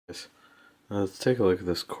Let's take a look at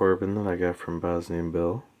this Corbin that I got from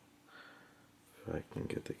Bosnianbill. If I can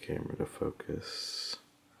get the camera to focus.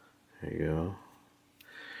 There you go.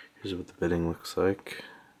 Here's what the bitting looks like.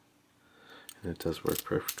 And it does work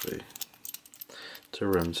perfectly. It's a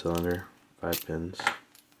rim cylinder, 5 pins.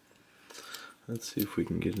 Let's see if we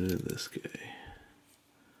can get into this guy.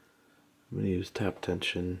 I'm going to use top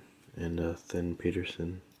tension and a thin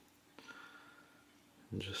Peterson.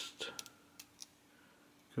 And just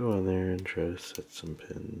go on there and try to set some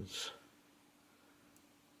pins.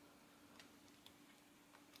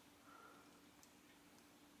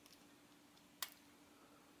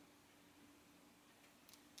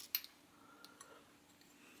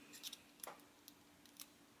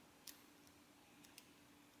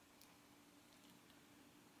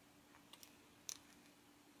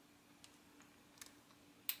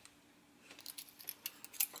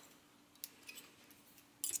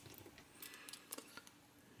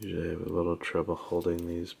 Usually I have a little trouble holding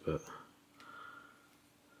these, but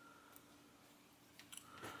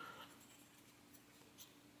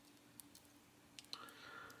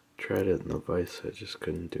tried it in the vise, I just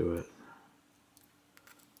couldn't do it.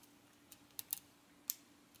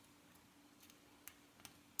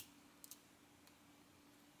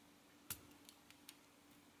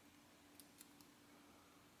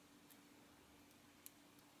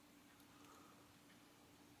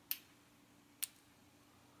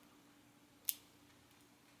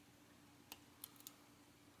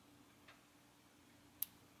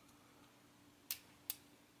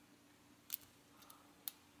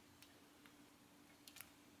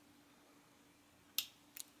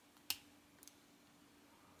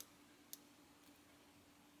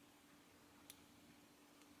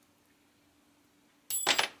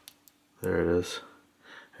 There it is.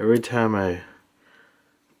 Every time I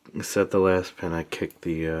set the last pin, I kick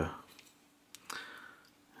the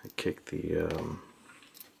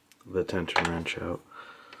tension wrench out.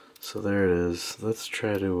 So there it is. Let's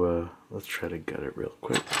try to gut it real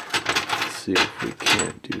quick. Let's see if we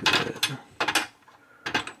can't do that.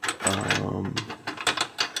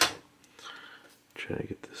 Try to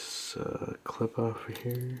get this clip off of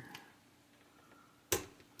here.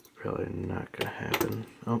 Probably not gonna happen.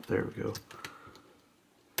 Oh, there we go.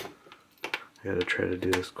 I gotta try to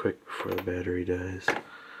do this quick before the battery dies.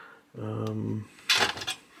 Oh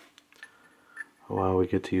wow, we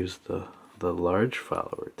get to use the large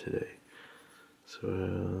follower today. So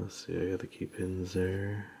let's see, I got the key pins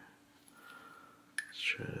there. Let's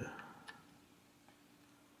try to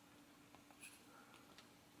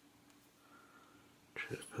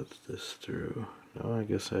put this through. No, I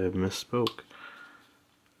guess I misspoke.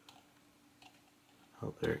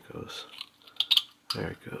 Oh, there it goes. There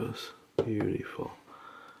it goes. Beautiful.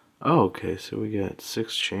 Oh, okay, so we got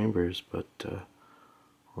 6 chambers, but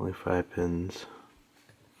only 5 pins.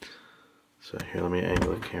 So here, let me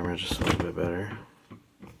angle the camera just a little bit better.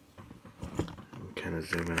 Kind of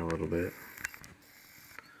zoom in a little bit.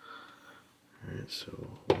 Alright, so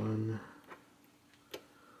 1.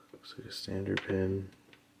 Looks like a standard pin.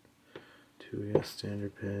 2, we got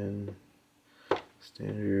standard pin.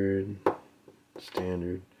 Standard.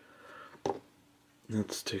 Standard.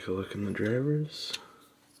 Let's take a look in the drivers.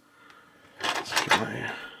 Let's get my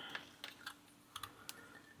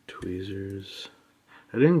tweezers.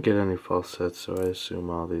 I didn't get any false sets, so I assume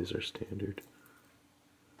all these are standard.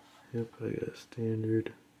 Yep, I got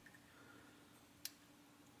standard.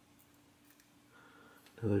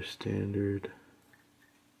 Another standard.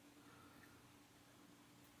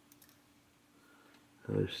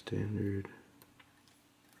 Another standard.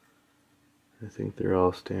 I think they're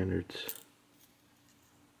all standards.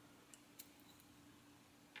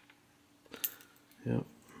 Yep.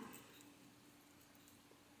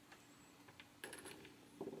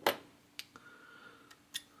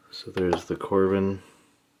 So there's the Corbin.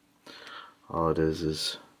 All it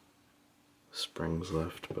is springs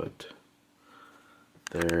left, but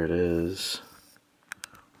there it is.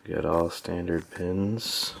 We got all standard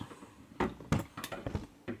pins.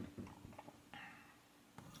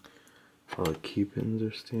 All the key pins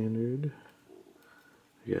are standard.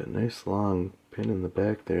 We got a nice long pin in the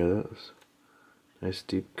back there. That was a nice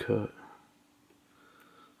deep cut.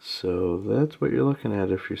 So that's what you're looking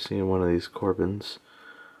at if you're seeing one of these Corbins.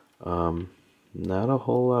 Not a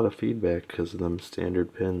whole lot of feedback because of them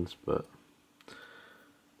standard pins, but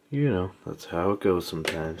you know, that's how it goes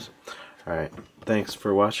sometimes. Alright, thanks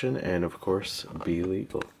for watching, and of course, be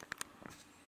legal.